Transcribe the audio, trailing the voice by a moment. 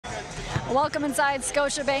Welcome inside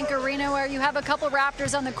Scotiabank Arena, where you have a couple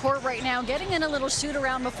Raptors on the court right now getting in a little shoot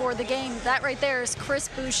around before the game. That right there is Chris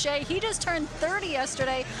Boucher. He just turned 30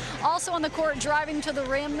 yesterday. Also on the court driving to the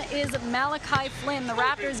rim is Malachi Flynn. The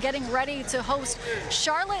Raptors getting ready to host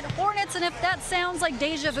Charlotte Hornets, and if that sounds like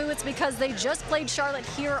deja vu, it's because they just played Charlotte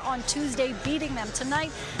here on Tuesday, beating them.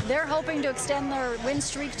 Tonight they're hoping to extend their win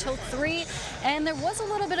streak till 3, and there was a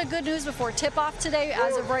little bit of good news before tip-off today.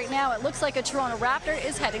 As of right now, it looks like a Toronto Raptor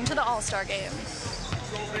is heading to the All-Star game.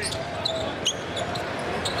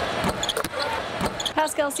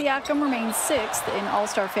 Pascal Siakam remains 6th in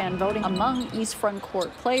All-Star fan voting among East Front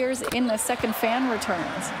Court players in the second fan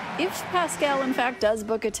returns. If Pascal, in fact, does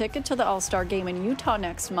book a ticket to the All-Star game in Utah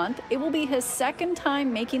next month, it will be his second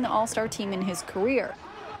time making the All-Star team in his career.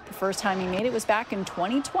 The first time he made it was back in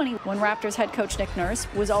 2020 when Raptors head coach Nick Nurse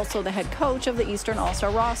was also the head coach of the Eastern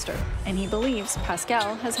All-Star roster. And he believes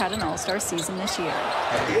Pascal has had an All-Star season this year.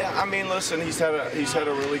 Yeah, I mean, listen, he's had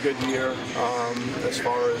a really good year as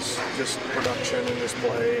far as just production and his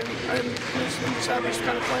play, and he's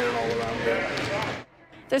kind of playing all around good.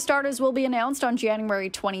 The starters will be announced on January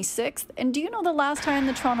 26th. And do you know the last time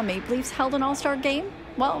the Toronto Maple Leafs held an All-Star game?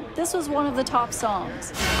 Well, this was one of the top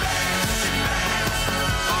songs.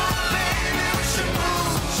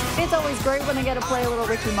 It's always great when I get to play a little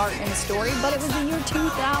Ricky Martin in a story, but it was the year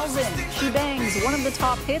 2000. She Bangs, one of the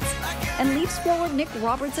top hits, and Leafs forward Nick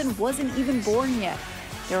Robertson wasn't even born yet.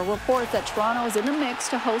 There are reports that Toronto is in the mix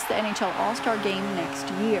to host the NHL All-Star Game next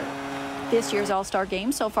year. This year's All-Star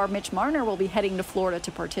Game, so far Mitch Marner will be heading to Florida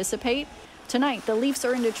to participate. Tonight, the Leafs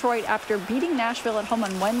are in Detroit after beating Nashville at home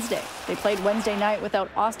on Wednesday. They played Wednesday night without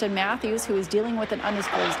Austin Matthews, who is dealing with an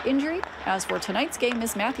undisclosed injury. As for tonight's game,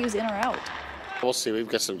 is Matthews in or out? We'll see. We've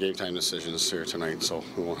got some game time decisions here tonight, so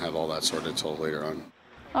we won't have all that sorted until later on.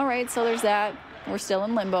 All right, so there's that. We're still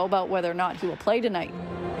in limbo about whether or not he will play tonight.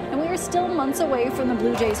 And we are still months away from the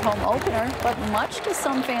Blue Jays home opener, but much to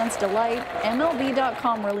some fans' delight,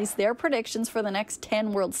 MLB.com released their predictions for the next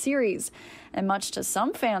 10 World Series. And much to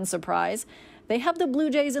some fans' surprise, they have the Blue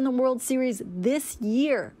Jays in the World Series this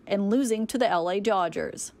year and losing to the LA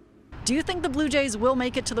Dodgers. Do you think the Blue Jays will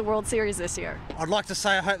make it to the World Series this year? I'd like to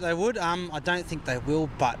say I hope they would. I don't think they will,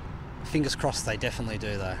 but fingers crossed they definitely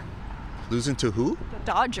do, though. Losing to who? The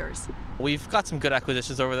Dodgers. We've got some good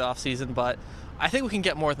acquisitions over the offseason, but I think we can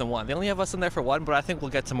get more than one. They only have us in there for one, but I think we'll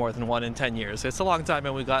get to more than one in 10 years. It's a long time,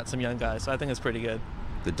 and we got some young guys, so I think it's pretty good.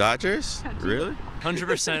 The Dodgers? Really?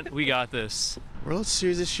 100% we got this. World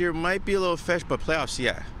Series this year might be a little fresh, but playoffs,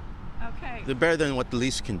 yeah. Okay. They're better than what the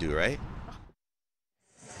Leafs can do, right?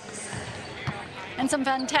 And some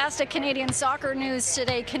fantastic Canadian soccer news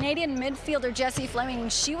today. Canadian midfielder Jessie Fleming,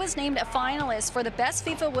 she was named a finalist for the Best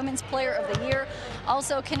FIFA Women's Player of the Year.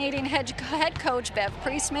 Also, Canadian head coach Bev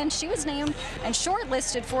Priestman, she was named and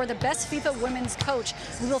shortlisted for the Best FIFA Women's Coach.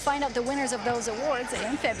 We will find out the winners of those awards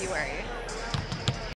in February.